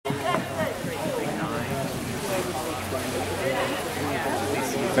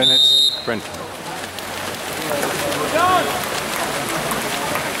minutes sprint.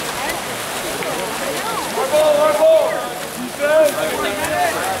 Our ball.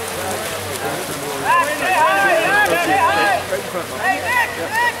 Hey, Nick!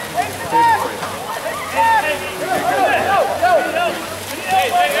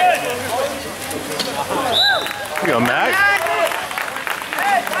 Here you go, Mac.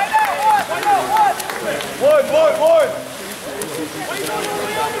 Hey, right now, one. What are you doing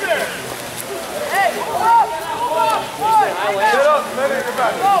over there? Hey, move up, one. Get up, let it get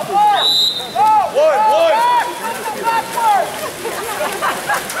back. Go. One. Backward.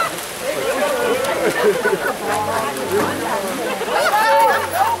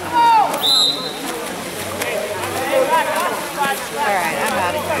 Alright, I'm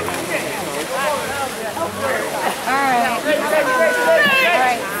out of here. Alright.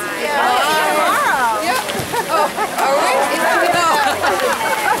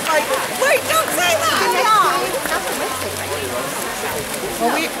 Wait, don't say that!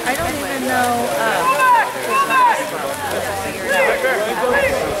 Well, I don't even know.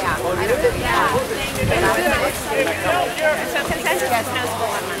 So consensus is no school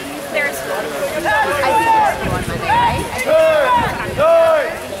on Monday. There's school. I think there's school on Monday, right?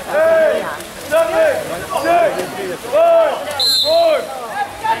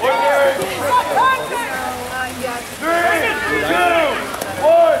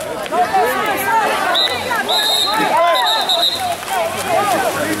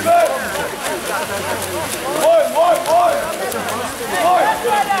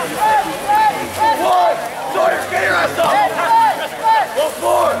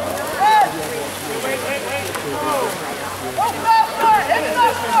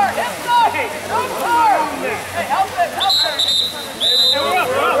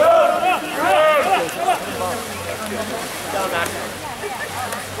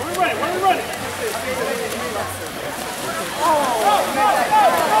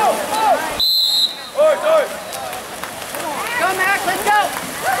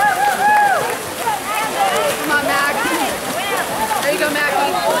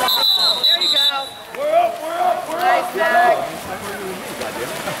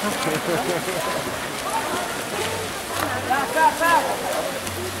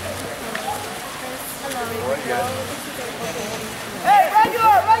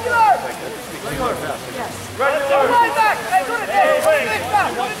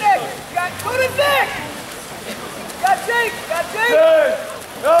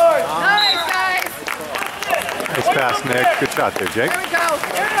 9. Nice, guys! Nice pass, Nick. Good shot there, Jake. Here we go.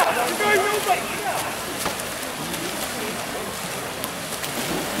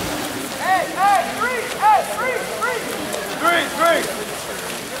 Three.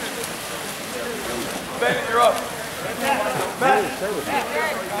 Bennett, you're up. Matt,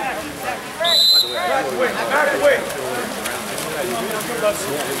 wait.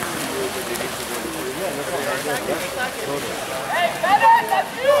 Hey, Bennett,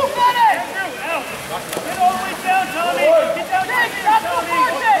 that's you, Bennett! Get all the way down, Tommy. Get down, Tommy.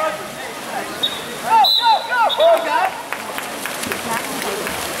 Go.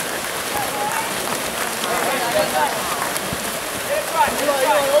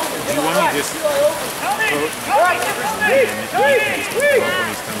 Do you want to just vote?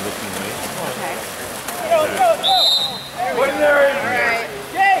 Put it there.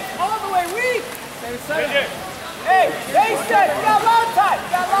 Jake, all the way weak. Hey, Jason, you got a lot of time.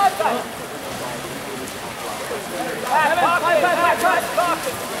 Back.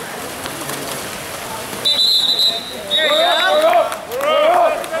 Here you go. We're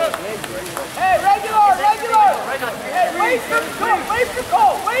up. Hey, regular. Hey, wait for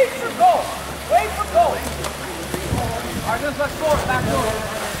goal. All right, let's score. Back door.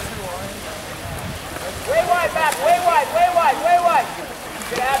 Way wide back. Way wide.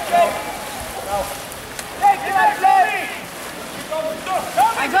 Get out, Jake. Hey, get out, Jake.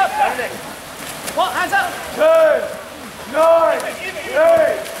 Hands up. Hands up. 10, 9,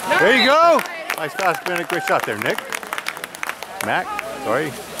 8. There you go. Nice pass, Bennett. Great shot there, Nick. Mac,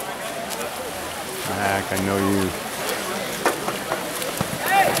 sorry. Mac, I know you.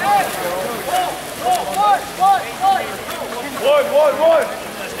 One.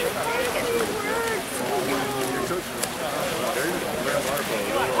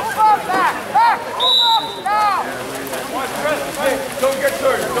 Move up, back. Move up now. Don't get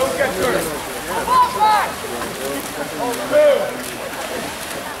turned. Move up, back.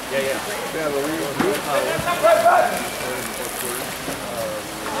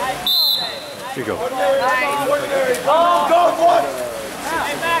 Here you go. Go, one.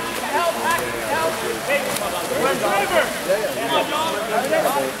 Hey, back. Help.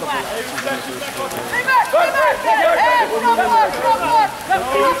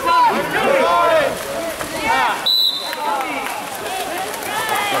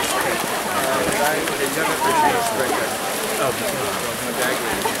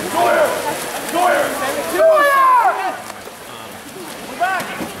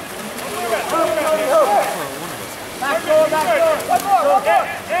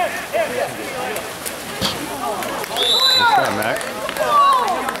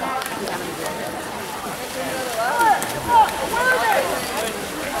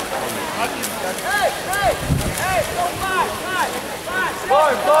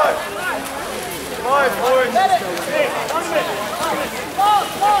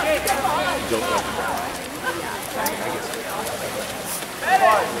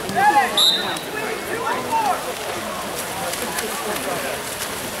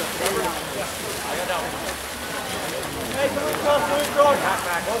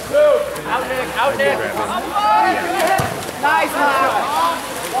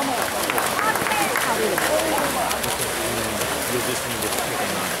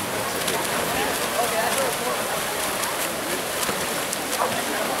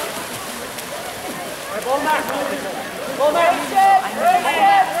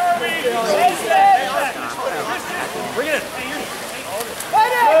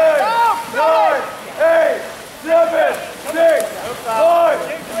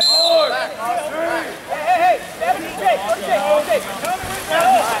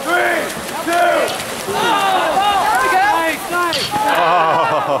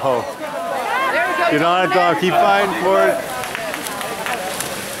 Get on it, dog. Keep fighting for it.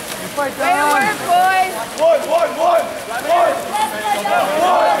 Way to work, boys.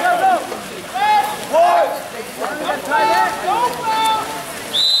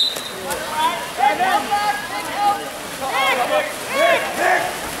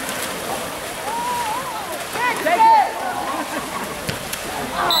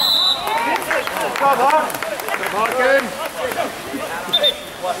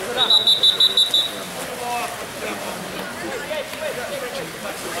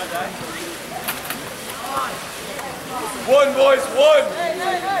 One, boys, one!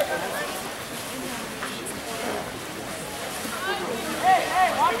 Hey,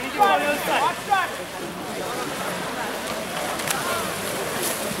 watch the front, watch the front!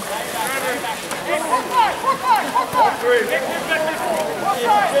 All three.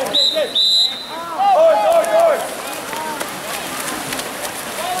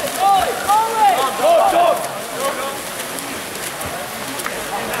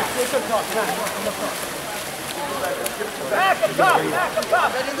 Back up top!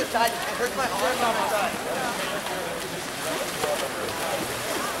 Right in the side. It hurts my arm on the side.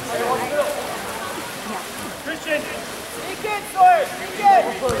 Christian! Sneak in, Sawyer! Sneak in!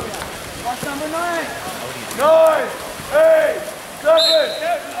 Watch number 9! 9! 8! 7!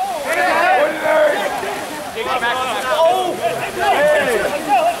 Ordinary! Oh! 8!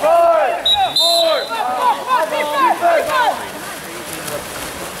 5! 4!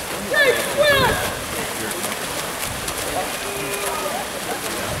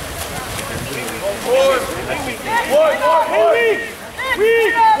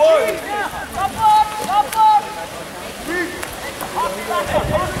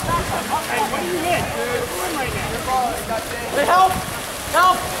 Hey, help!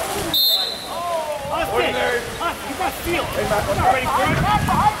 Help! Austin! You got steel! Ready for it?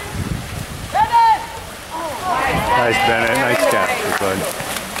 Nice, Bennett. Nice catch, bud.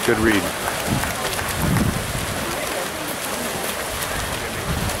 Good read.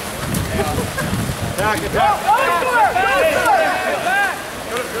 Attack! Go!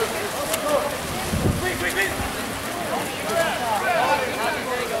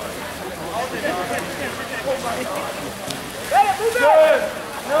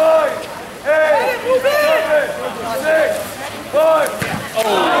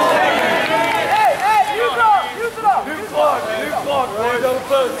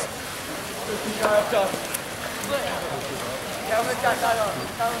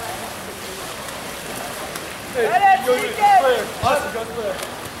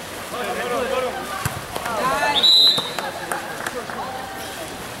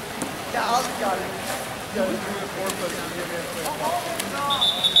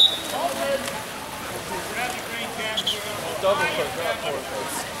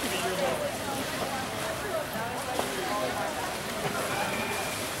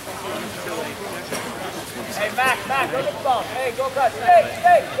 Hey, Mac, go to the ball. Hey, go cross. Hey,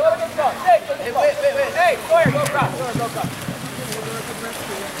 go to the ball. Hey, wait. Hey, Sawyer, go cross.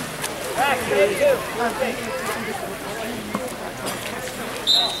 Hey, Nice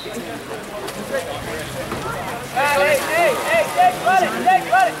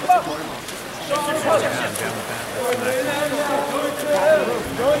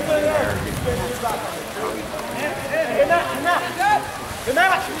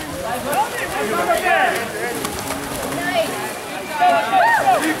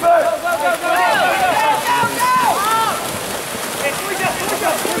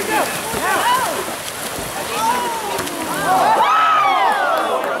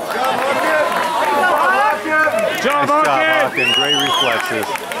job, Hawken. Great reflexes.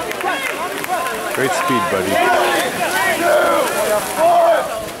 Great speed, buddy. Oh!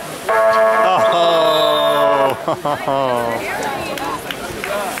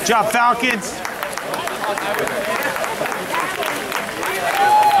 Good job, Falcons.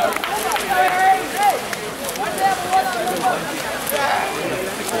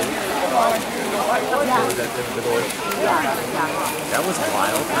 That was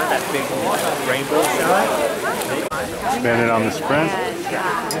wild, huh? That big rainbow shot. Spin it on the sprint. And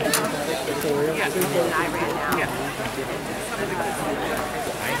I ran out.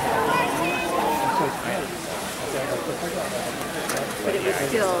 But it was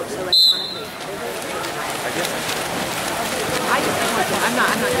still electronically. I just want to. I'm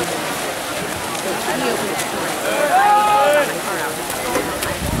not using it. So he opened it for me.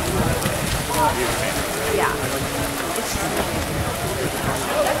 Yeah.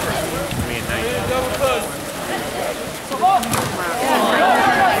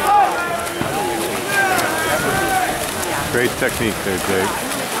 Great technique there, Jake.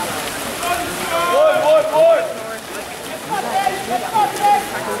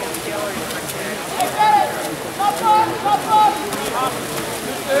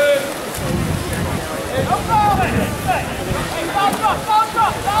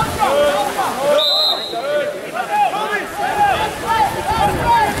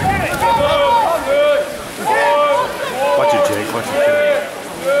 Watch it, Jake. Watch it.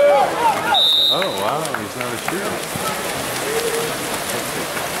 Oh, wow. He's not a shooter.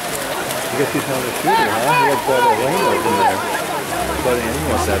 I guess he's not a shooter, huh? He had quite a rainbow in there. But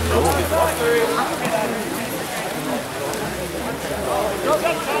anyways, that's cool.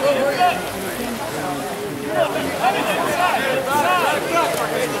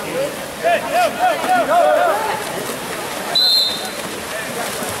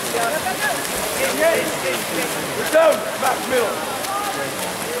 Down, back middle.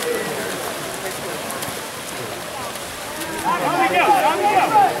 Tommy go, Tommy go,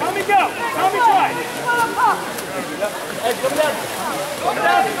 Tommy go, Tommy try. Hey, come down. Come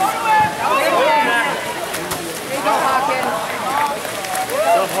down. There you go, Hawken.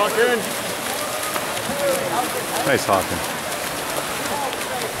 Go, Hawken. Nice Hawken.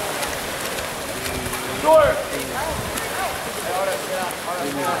 Score.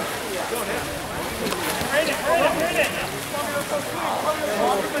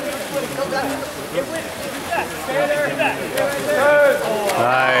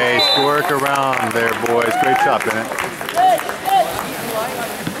 Nice work around there, boys. Great job, Bennett.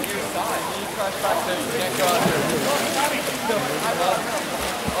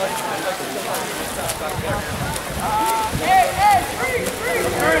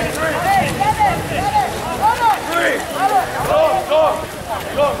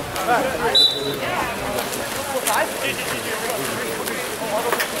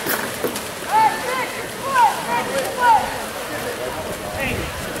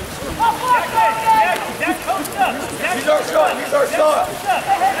 He's our shot. He's our shot.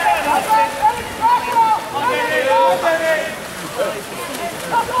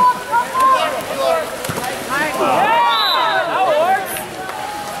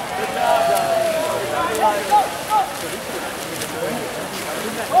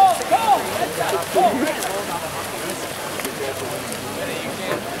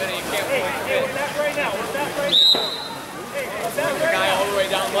 The guy all the way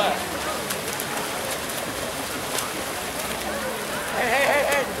down left.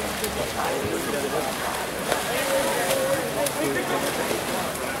 Hey.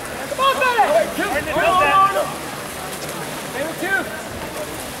 Come on, Benny!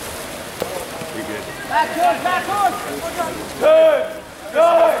 You good? Back on! 10, 9, 8!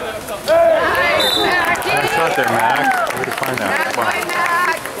 Nice, Mac. Nice shot there, Mac. Where to find that? Come on.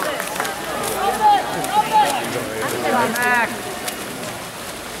 Mac.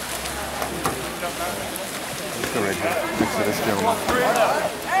 Let's go right here. Next to this gentleman.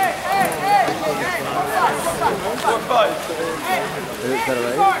 Is that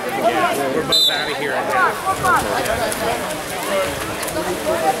right? We're both out of here.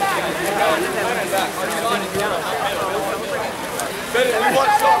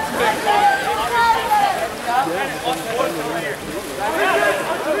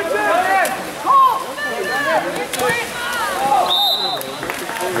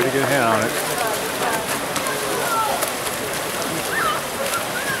 Way to get a hand on it.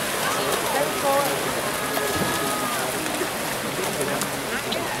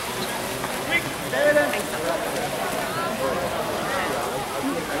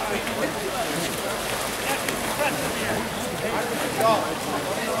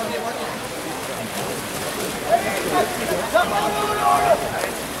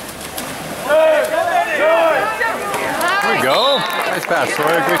 There we go. Nice pass,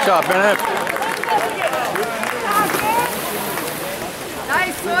 Sawyer. Great job, Bennett.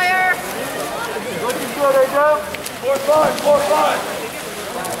 Nice, Sawyer. Looking good, Adrian. 4-5, 4-5.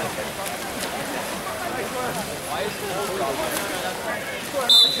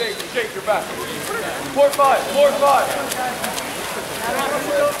 Shake your back. 4-5, 4-5.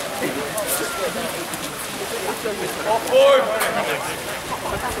 All forward.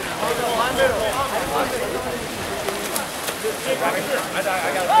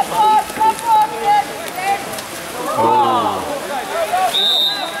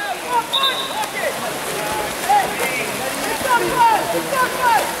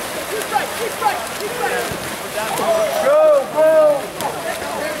 Go, go.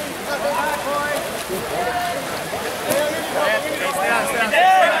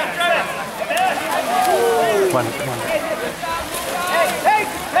 Come on, come on. Hey,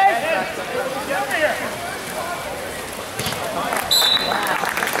 get over here.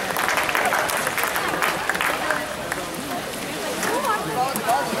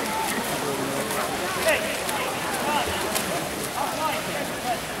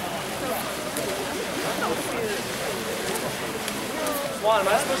 Swan, am I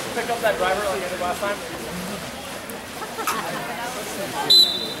supposed to pick up that driver like I did last time?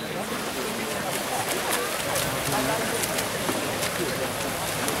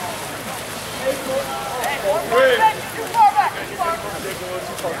 Wait. Too far back. Too far.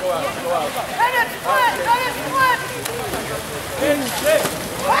 Go out. Go out. Let it split. Let it split.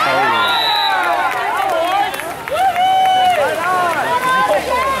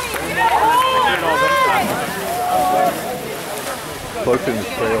 Floats in the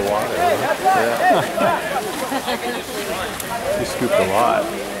spray of water. Yeah. You scooped a lot.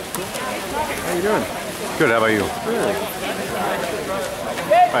 How you doing? Good, how about you? Good.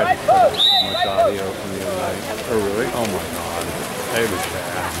 I had to cut out so much audio from the other night. Oh, really? Oh my god. It was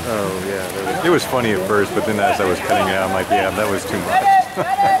bad. Oh, yeah. It was funny at first, but then as I was cutting it out, I'm like, yeah, that was too much.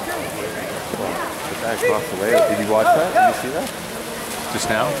 Well, the guy across the way, did you watch that? Did you see that? Just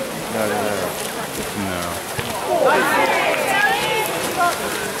now? No. No.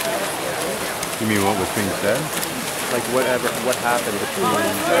 You mean what was being said? Like what happened between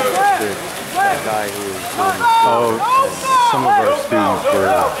the guy who was doing Oh, some of our students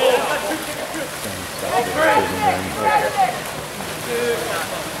were saying stuff that isn't them.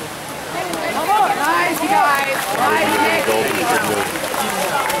 Nice, guys. Nice, Nick.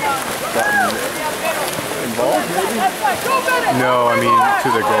 involved maybe? No, I mean to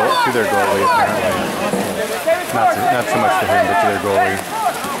their goalie apparently. Not so much to him, but to their goalie.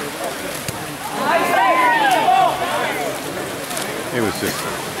 It was just,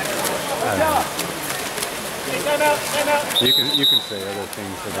 I don't know. You can say other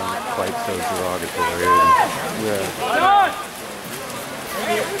things that aren't quite so derogatory. Yeah.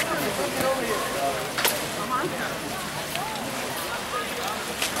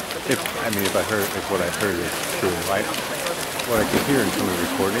 If what I heard is true, right? What I could hear in some of the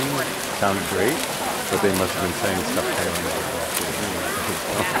recording sounded great, but they must have been saying stuff failing like that.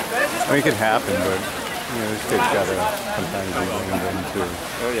 I mean, it could happen, but you know, this kid's got to sometimes be leaned into.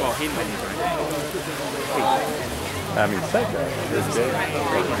 Oh yeah. Well, he might need I mean, said that the other day.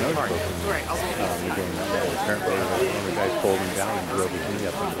 The game that day. Apparently, one of the guys pulled him down and drove his knee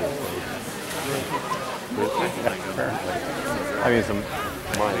up into his face. Apparently. I mean, some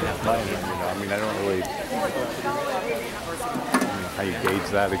minor, you know. I mean, I don't really know how you gauge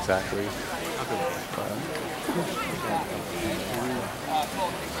that exactly.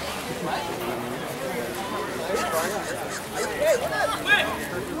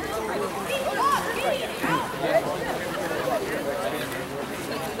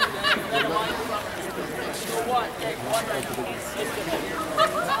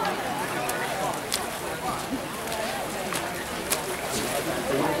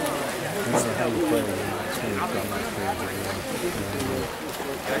 I don't know how you play when it's from my screen.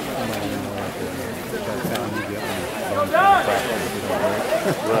 sound you get when your phone kind of crackles if you don't work.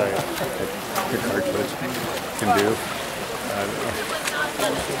 Right. Like your cartridge can do. I don't know.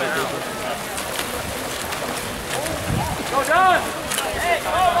 Go, Don! Hey,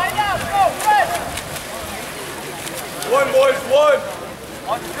 go, right now, go, Fred! One, boys, one!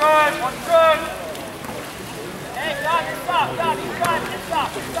 On stride, on stride! Hey, Don, you stop, Don, you stop, you stop,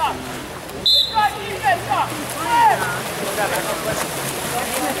 you stop! Stop, defense, stop! Fred!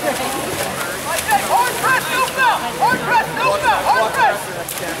 Hard press, no foul! Hard press, no foul! Hard press!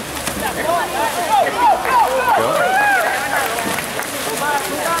 Go, go, go, go! Go back,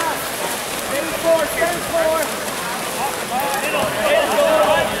 go back! Stand forward, stand forward!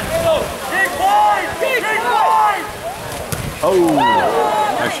 Oh,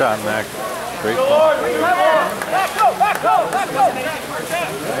 nice shot, Mac. Great ball. Back go, back go, back go.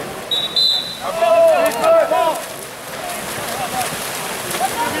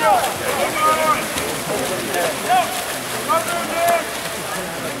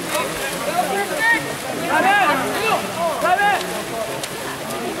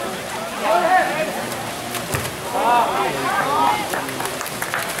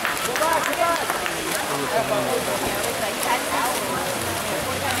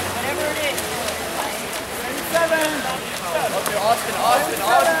 Whatever it is. 7. Okay, Austin.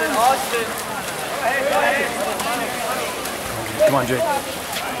 Come on, Jake.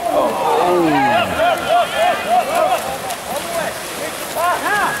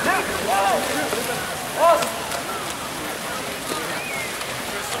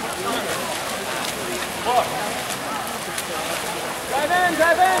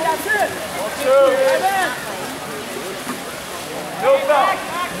 Drive in, that's it. Drive in. No foul.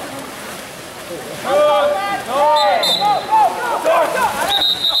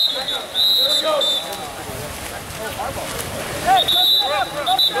 Go. Hey,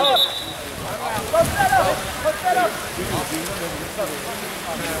 let's set up.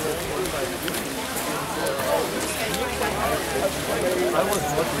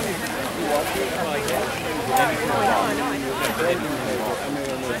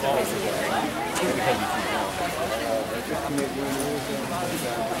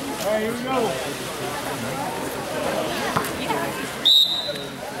 Hey, here we go.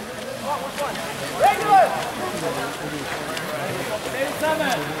 Regular.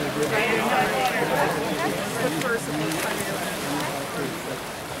 87.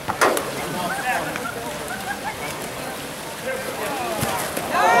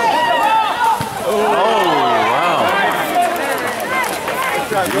 Oh, wow.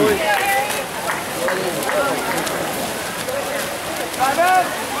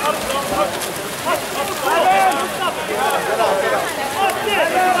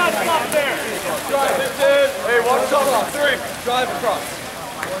 Hey, one shot on 3. Drive across.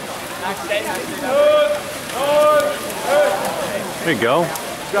 There you go.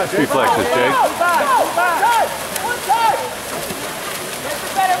 Reflexes, Jake. One side.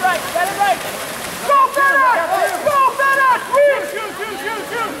 Better right. Go better. Shoot.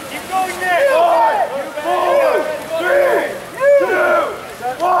 Keep going there. 4, 3, 2,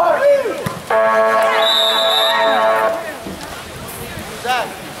 1. Zach.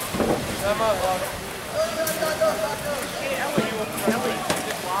 Come on,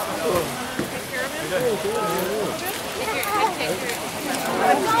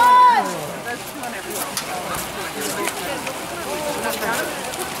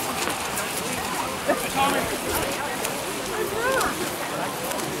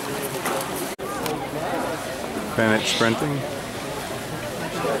 Bennett sprinting.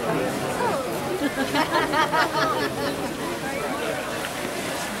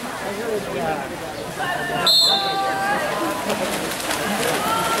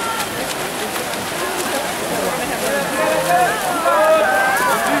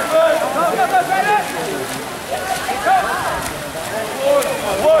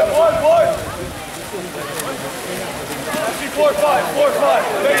 Four, five.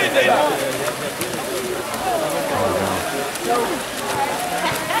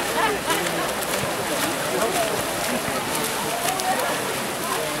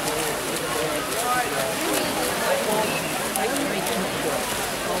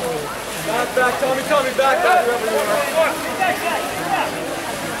 Back, Tommy, back.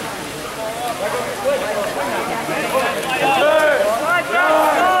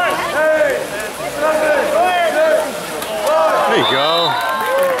 There you go.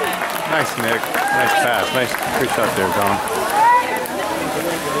 Nice, Nick. Nice pass. Nice good shot there, Tom.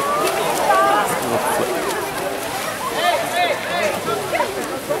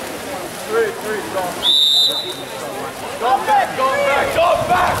 Three, Tom.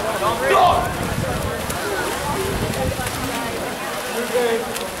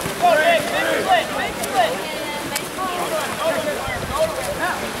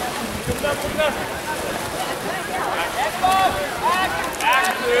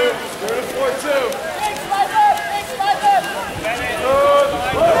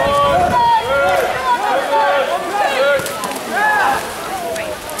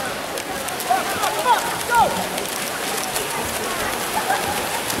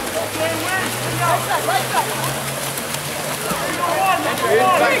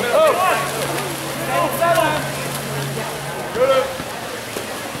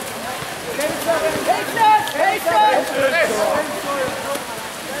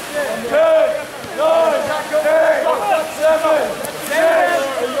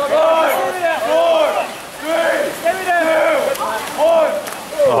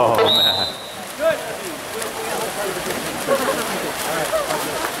 Oh, man.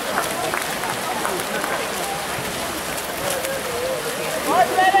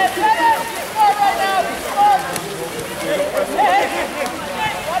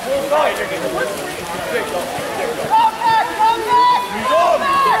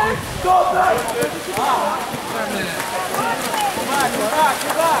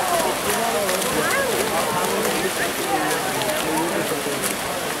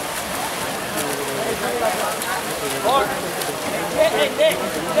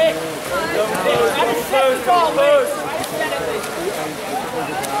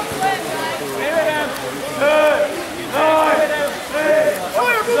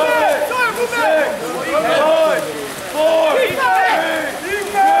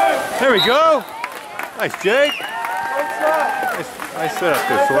 There we go. Nice, Jake. Nice set up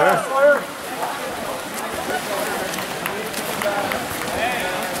there, Sawyer.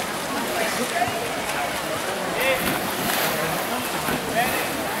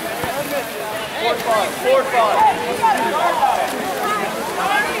 Four, five.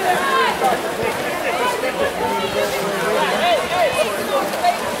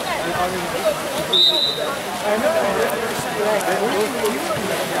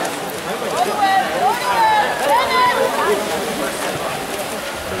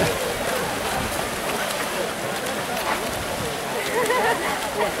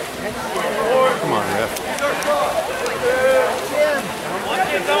 Come on, ref.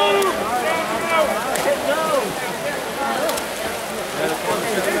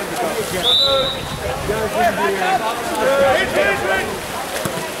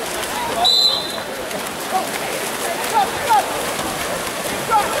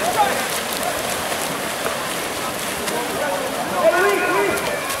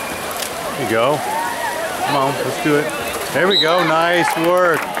 There you go. Come on, let's do it. There we go. Nice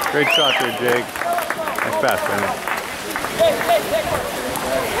work. Great shot there, Jake. Nice pass, man.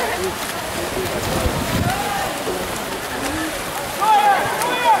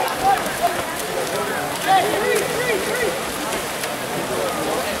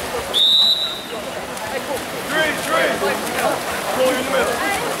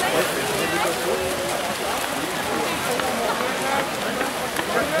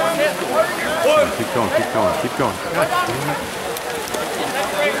 Keep going, keep going, keep going. God damn it.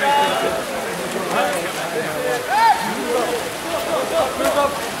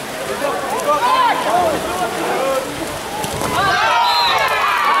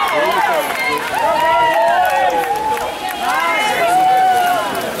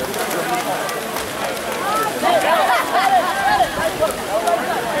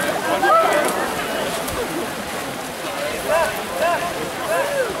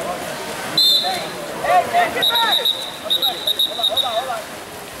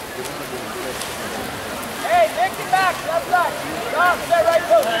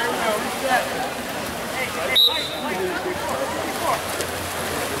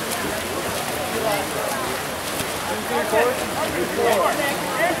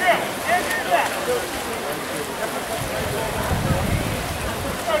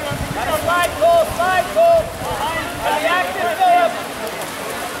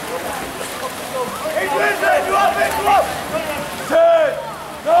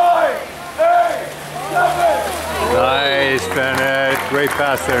 Nice, Bennett. Great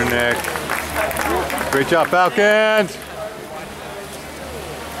pass there, Nick. Great job, Falcons.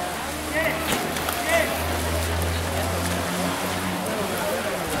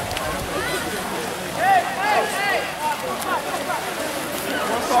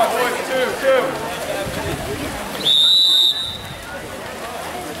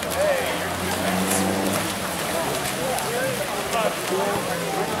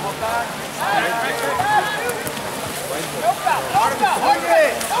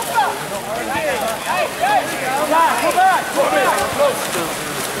 Go back!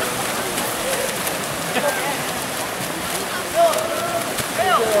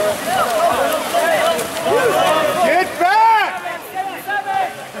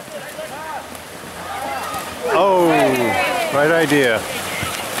 idea.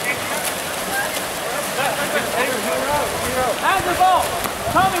 How's the ball?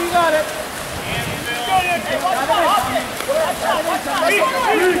 Tommy, you got it.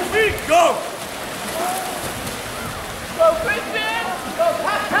 Feet, go! Go, Christian! Go,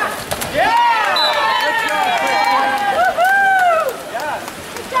 pass! Yeah! Woohoo! Yeah.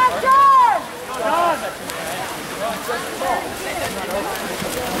 Good job, John!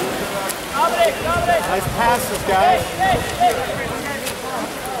 Dominic! Nice passes, guys.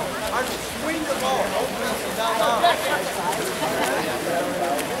 Swing the ball.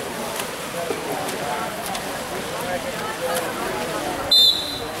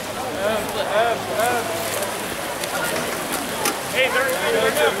 Hey,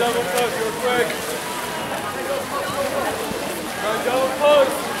 they're double post real quick. Double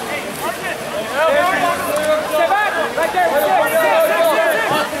post. Stay back. Right there.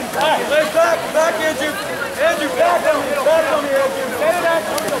 Legs back, Andrew. Andrew, back on me, Andrew. Get it out.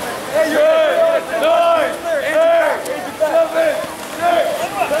 Hey, you're good. 9, 8, 7, 6,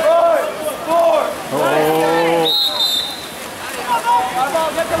 5, 4. Oh. Get the ball.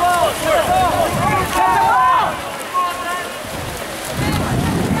 Get the ball.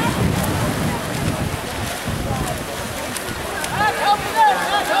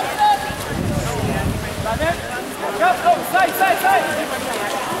 Side.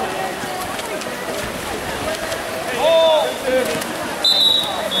 Oh!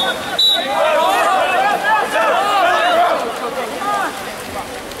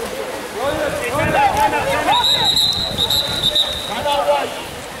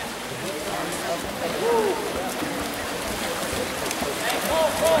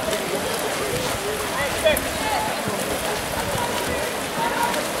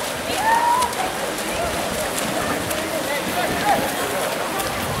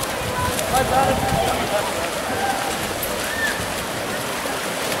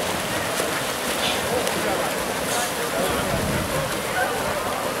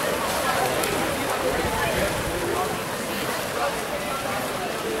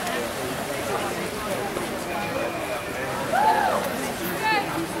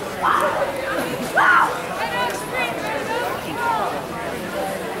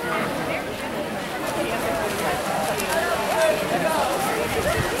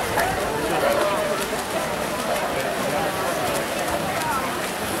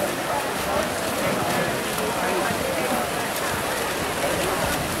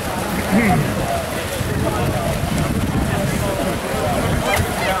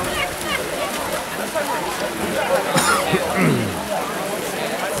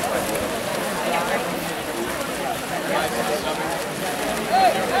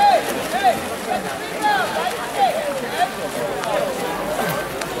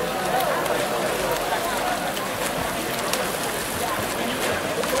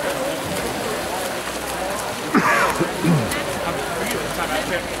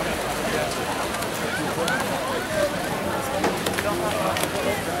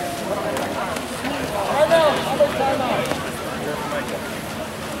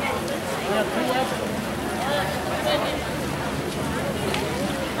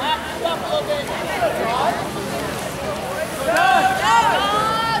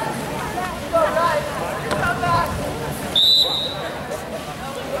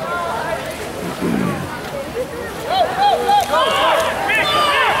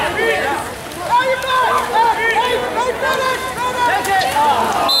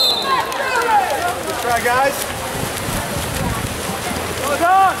 Guys. Go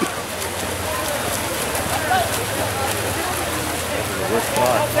down.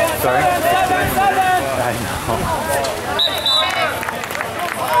 Sorry? I know.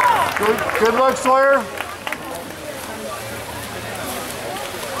 Good luck, Sawyer.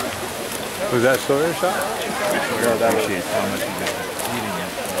 Was that Sawyer's shot? No, that was how much he's been eating it.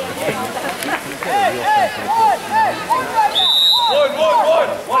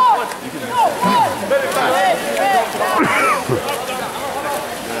 One.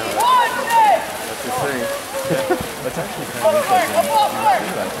 That's the thing. That's actually kind of interesting.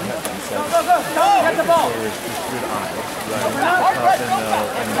 Get the ball. It's good on it. Right.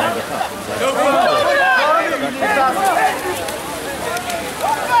 And the cup.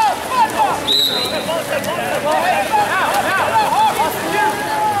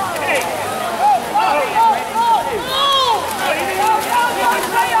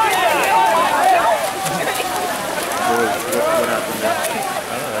 What happened there?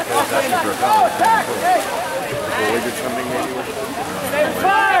 I don't know. I thought it was actually for a foul. Goalie did something maybe with it.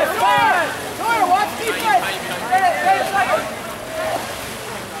 Five. Sawyer, watch defense.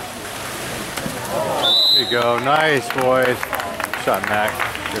 There you go. Nice, boys. shot, Mac.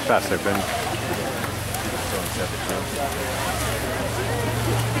 You're fast there, Ben.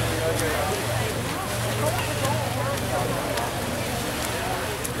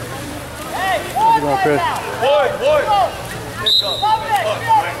 How's it going, Chris? Boy.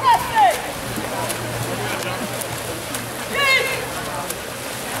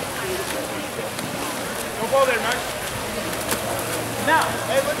 Don't go there, Max. Now.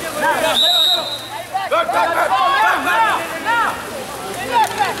 Hey, look at now. Back. Now.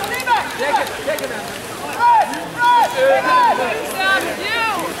 Lean back. Take it now. Right. Stop you.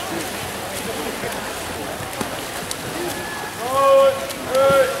 Forward.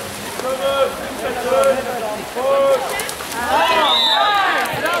 Hey. Come on. Forward.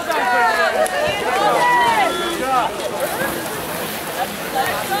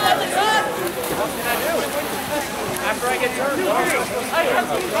 After I get turned off,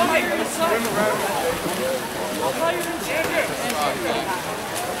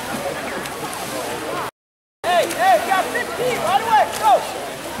 Hey, you got 15, right away, go!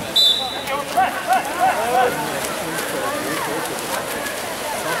 Press.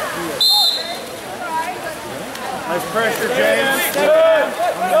 Nice pressure, James. 10,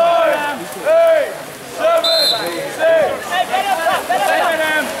 9, 8, 7, 6. Hey, get up.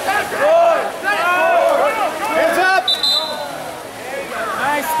 Hands up.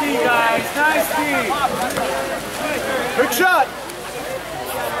 Nice D, guys. Nice D. Big shot.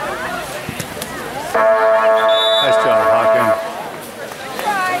 Nice job, Hawkins.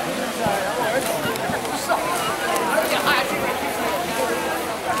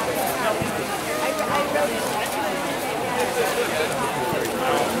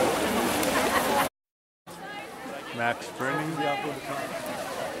 Max sprinting.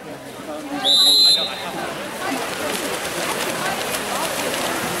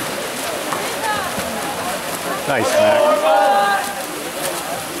 Nice, Max.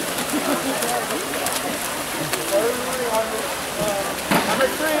 Number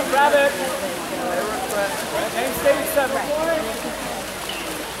 3, grab it. Name stage 7.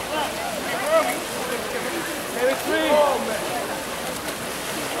 Maybe 3.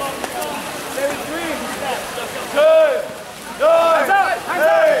 Maybe 3. 10, 9,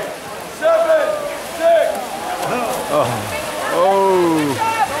 8, 7, 6. Oh.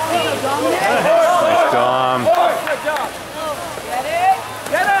 Nice, Dom.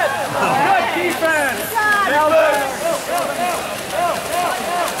 Get it! Good defense! Nailed it!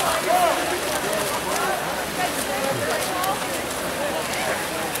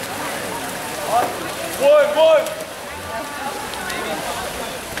 One!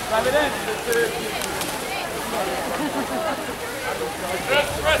 Drive it in.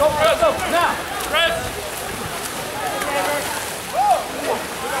 Go, now! Press!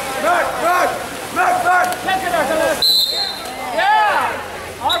 Back! Take it, Acalanes!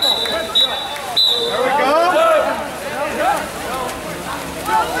 Yeah! Arnold, good job. There we go.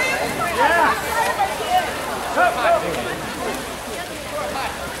 Yeah! Go!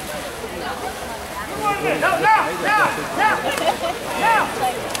 Now!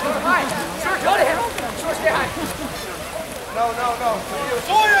 Right, sure, go to him. Sure, stay high. No.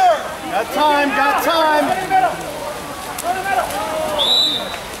 Sawyer! Got time. Go to the middle.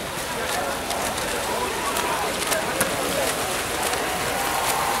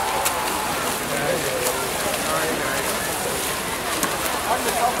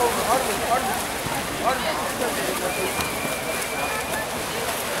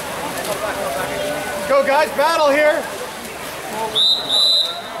 Go, guys. Battle here.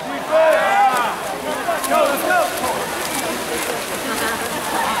 Let's go.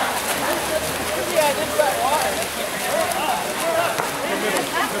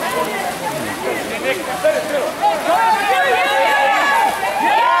 Nick,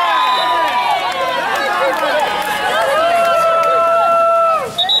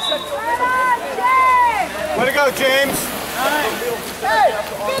 Way to go, James. Hey,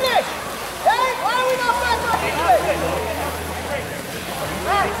 finish! Hey, why are we not back up this way?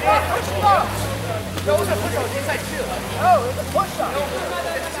 Hey, push it up! No, it's a push-up, it's inside two. Oh, it's a push-up.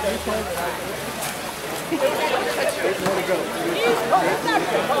 He's not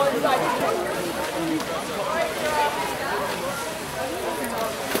going to call inside two.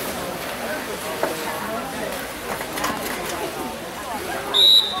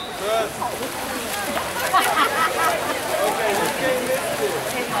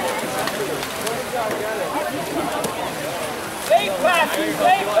 Stay fast!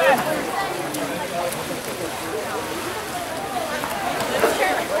 Defense!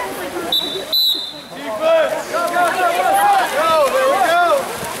 Go, there we go!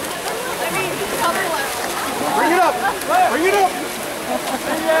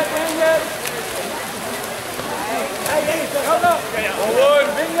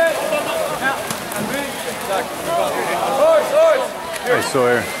 Hey,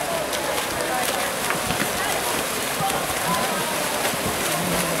 Sawyer.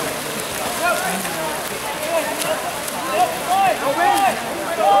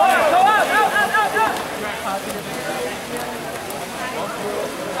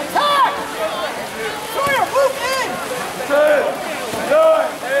 Attack! Sawyer, move in! 10,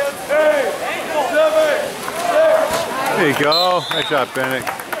 9, 8, 7, 6. There you go. Nice job, Bennett.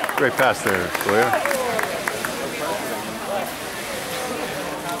 Great pass there, Sawyer.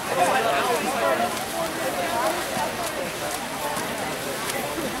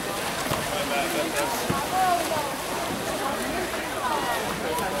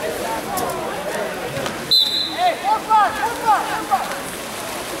 Hey, 4 front, 4 front, 4 front.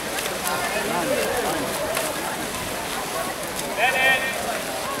 Head in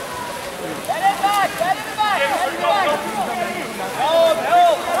back, head in the back, head in the back. Help,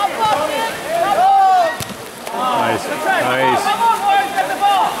 help, help, Nice, nice. Come on, boys, get the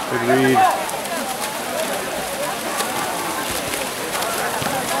ball. Good read.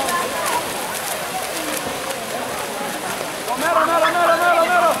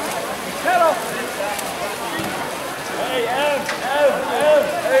 Middle. Hey, M.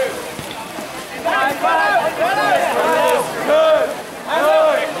 Good. 9,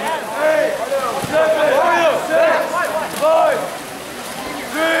 8, 7, 6, 5,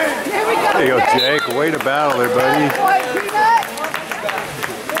 3. There you go, Jake. Way to battle there, buddy.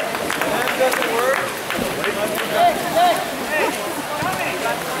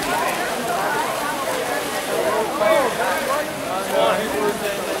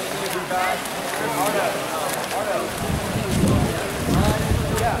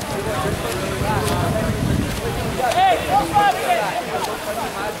 Hey, 4, 5,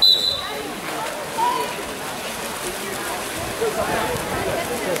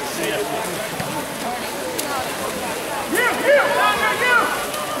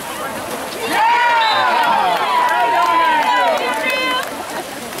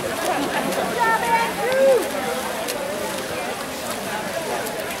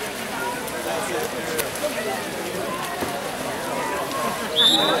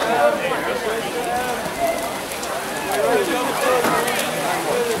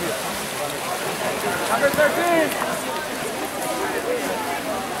 Number 13.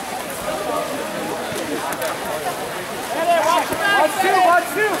 Watch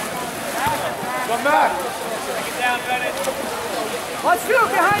two. Come back. Take it down, Bennett. Watch two,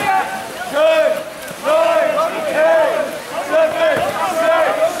 behind you. 10, 9, 8, 7, 6,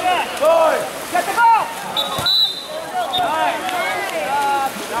 5. Get the ball.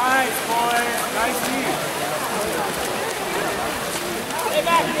 Nice, boy. Nice team. Stay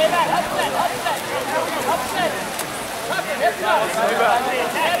back. Upset. Hip back. Stay back.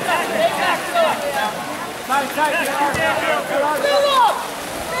 Tight.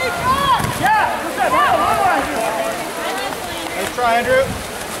 Yeah, Nice try, Andrew.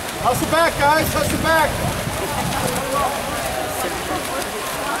 Hustle back, guys. Hustle back.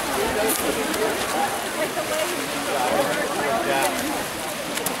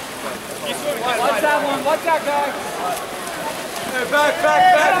 Watch that one. Watch that guy. Hey, back. 10,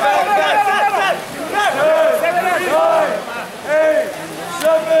 9, 8,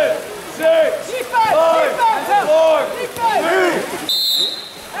 7, 6, 5, 4, 3.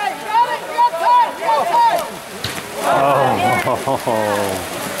 Hey, got it. You got time. Oh.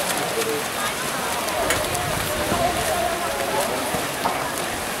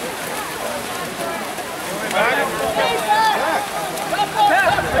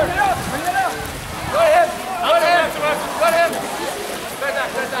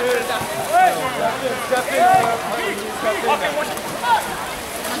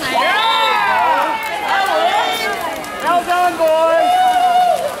 Well done, boys.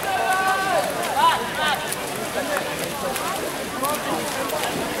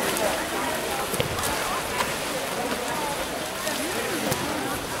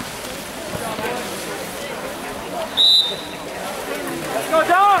 Let's go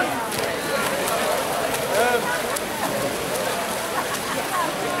down.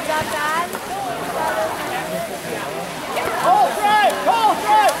 Hold straight.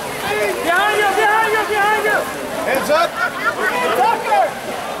 Behind you. Hands up. Tucker.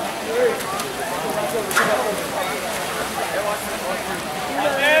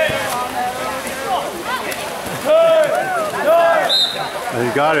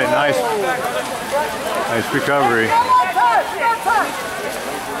 You got it. Nice recovery.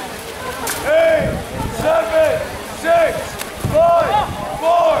 8, 7, 6, 5,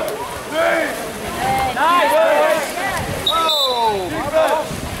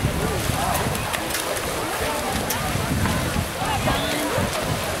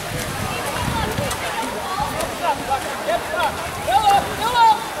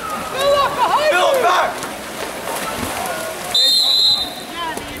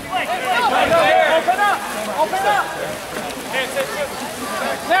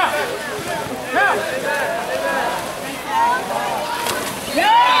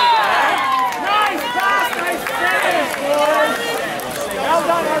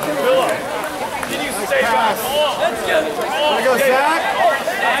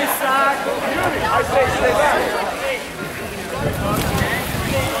 guys, stay back.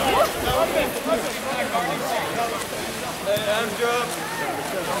 Hey, Adam's job.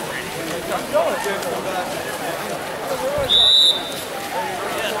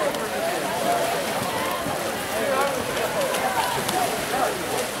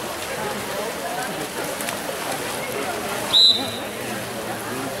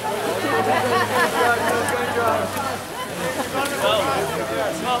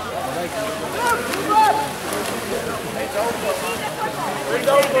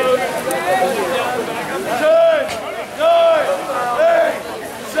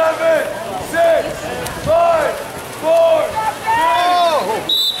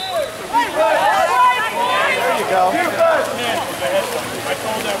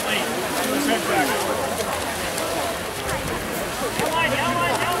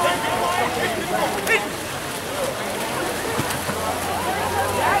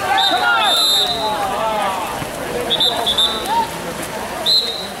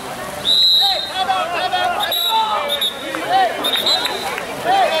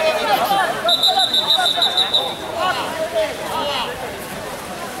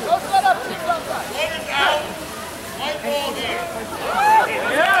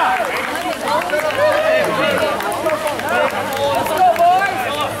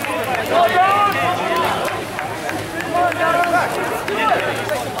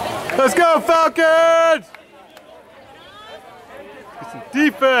 Let's go, Falcons! Get some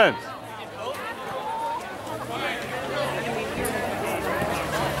defense.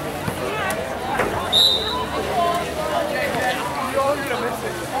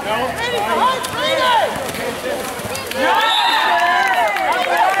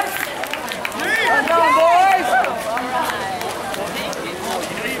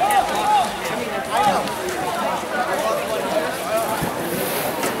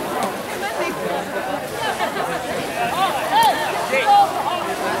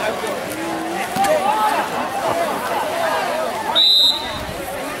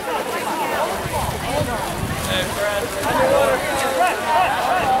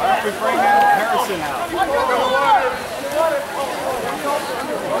 We bring Harrison out.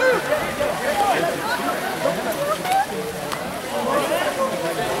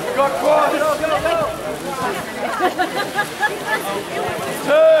 Go, go, go, go.